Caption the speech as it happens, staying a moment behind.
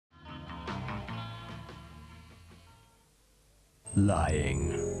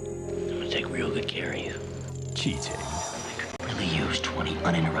Lying. I'm gonna take real good care of you. Cheating. I could really use 20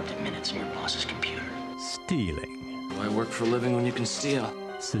 uninterrupted minutes in your boss's computer. Stealing. Why work for a living when you can steal?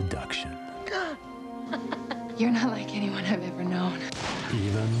 Seduction. You're not like anyone I've ever known.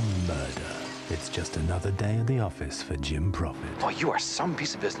 Even murder. It's just another day at the office for Jim Profit. Oh, you are some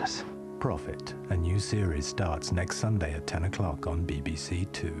piece of business. Profit, a new series, starts next Sunday at 10 o'clock on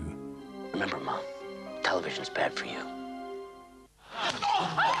BBC2. Remember, Mom, television's bad for you.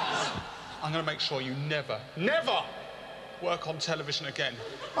 I'm going to make sure you never work on television again.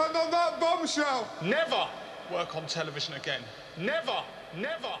 And on that bombshell! Never work on television again. Never.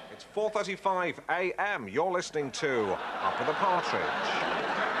 It's 4:35 a.m. You're listening to Up with the Partridge.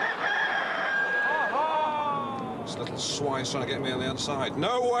 This little swine's trying to get me on the other side.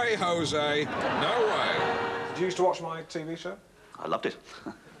 No way, Jose. No way. Did you used to watch my TV show? I loved it.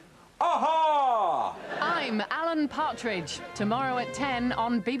 Aha! I'm Alan Partridge, tomorrow at 10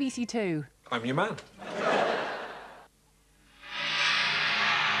 on BBC2. I'm your man.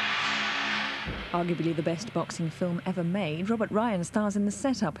 Arguably the best boxing film ever made, Robert Ryan stars in The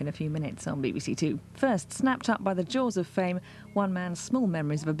Setup in a few minutes on BBC2. First, snapped up by the jaws of fame, one man's small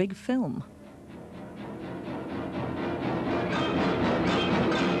memories of a big film.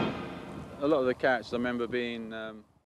 A lot of the characters I remember being